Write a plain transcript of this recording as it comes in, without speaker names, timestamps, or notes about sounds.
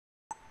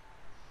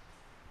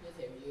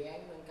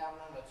cao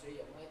năng lực sử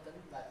dụng máy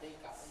tính và truy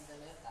cập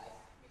internet tại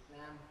Việt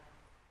Nam.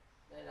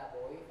 Đây là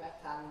buổi phát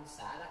thanh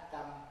xã Đắk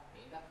Trăm,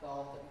 huyện Đắk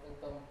Tô, tỉnh Kon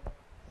Tum.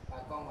 Bà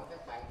con và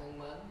các bạn thân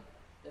mến,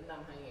 đến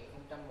năm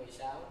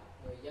 2016,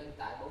 người dân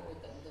tại 40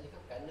 tỉnh trên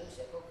khắp cả nước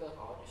sẽ có cơ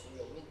hội được sử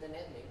dụng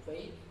internet miễn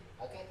phí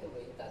ở các thư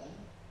viện tỉnh,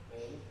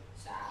 huyện,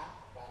 xã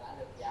và đã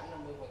được giảm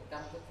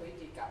 50% mức phí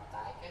truy cập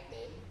tại các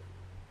điểm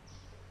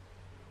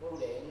bưu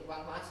điện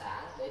văn hóa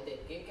xã để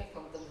tìm kiếm các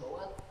thông tin hữu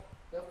ích,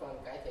 góp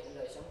phần cải thiện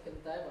đời sống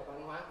kinh tế và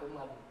văn hóa của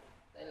mình.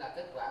 Đây là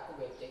kết quả của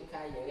việc triển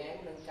khai dự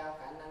án nâng cao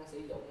khả năng sử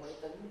dụng máy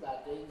tính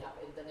và truy nhập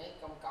internet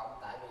công cộng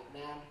tại Việt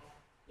Nam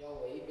do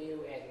quỹ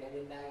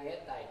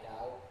BĐVHX tài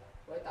trợ,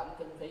 với tổng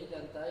kinh phí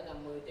lên tới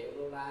 50 triệu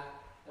đô la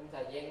trong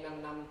thời gian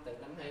 5 năm từ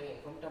năm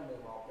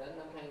 2011 đến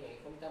năm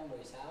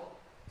 2016.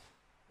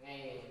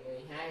 Ngày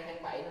 12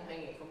 tháng 7 năm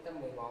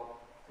 2011,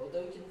 Thủ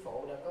tướng Chính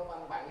phủ đã có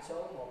văn bản số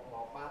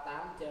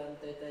 1138 trên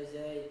TTG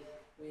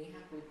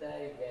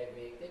QHQT về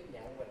việc tiếp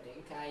nhận và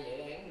triển khai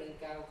dự án nâng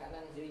cao khả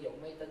năng sử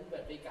dụng máy tính và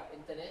truy cập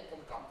internet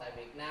công cộng tại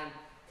Việt Nam.